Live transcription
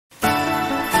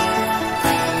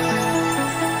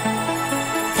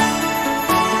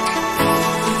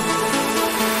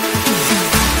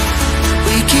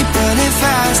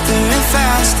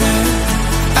faster.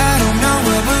 I don't know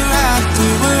what we're after,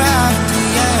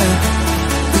 yeah.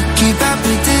 We keep up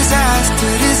with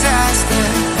disaster.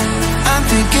 I'm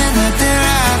thinking that they're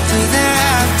after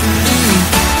me.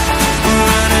 We're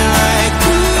running like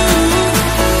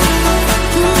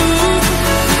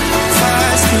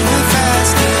faster and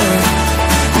faster.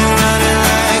 We're running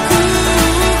like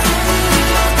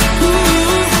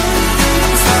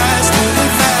faster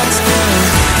and faster.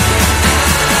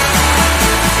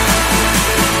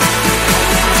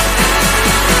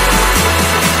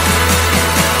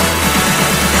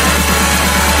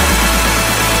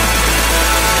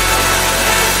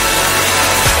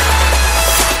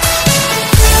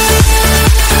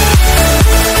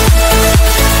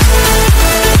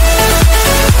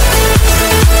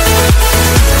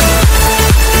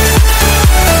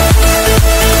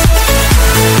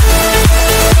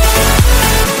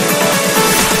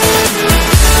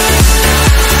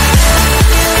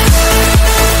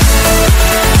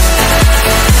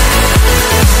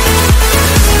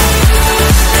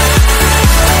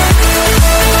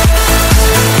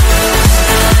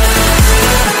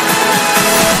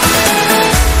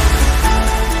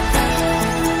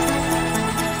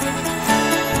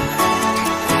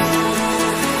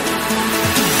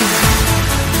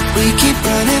 We keep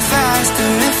running faster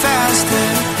and faster.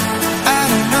 I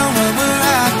don't know what we're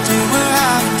after,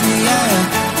 yeah.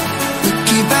 We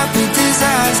keep up with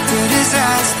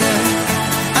disaster.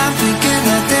 I'm thinking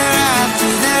that they're after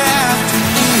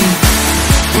me.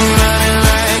 We're running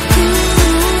like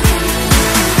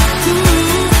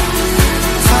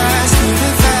faster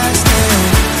and faster.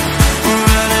 We're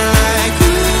running like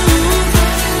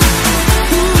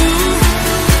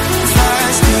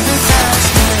faster and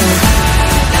faster.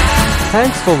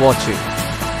 Thanks for watching.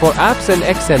 For apps and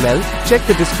XML, check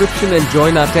the description and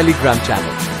join our Telegram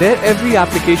channel. There every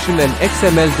application and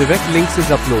XML direct links is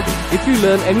uploaded. If you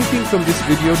learn anything from this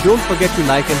video, don't forget to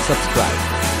like and subscribe.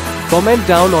 Comment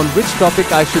down on which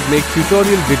topic I should make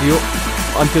tutorial video.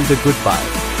 Until the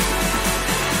goodbye.